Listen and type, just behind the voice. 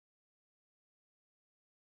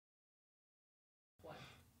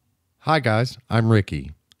Hi, guys. I'm Ricky,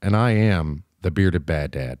 and I am the Bearded Bad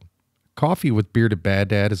Dad. Coffee with Bearded Bad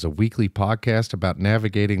Dad is a weekly podcast about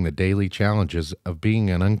navigating the daily challenges of being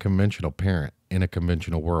an unconventional parent in a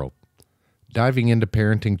conventional world. Diving into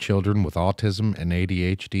parenting children with autism and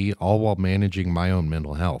ADHD, all while managing my own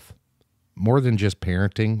mental health. More than just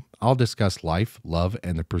parenting, I'll discuss life, love,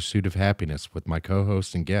 and the pursuit of happiness with my co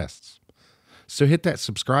hosts and guests. So hit that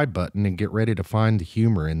subscribe button and get ready to find the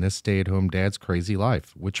humor in this stay at home dad's crazy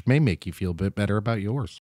life, which may make you feel a bit better about yours.